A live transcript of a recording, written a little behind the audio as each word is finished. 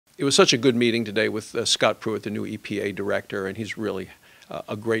It was such a good meeting today with Scott Pruitt, the new EPA director, and he's really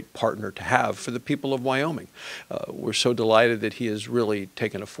a great partner to have for the people of Wyoming. We're so delighted that he has really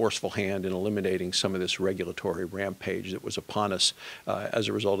taken a forceful hand in eliminating some of this regulatory rampage that was upon us as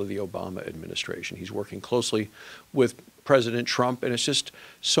a result of the Obama administration. He's working closely with President Trump, and it's just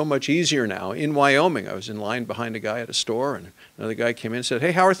so much easier now. In Wyoming, I was in line behind a guy at a store, and another guy came in and said,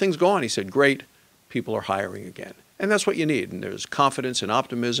 "Hey, how are things going?" He said, "Great, people are hiring again." And that's what you need. And there's confidence and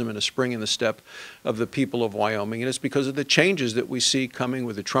optimism and a spring in the step of the people of Wyoming. And it's because of the changes that we see coming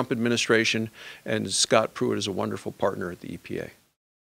with the Trump administration, and Scott Pruitt is a wonderful partner at the EPA.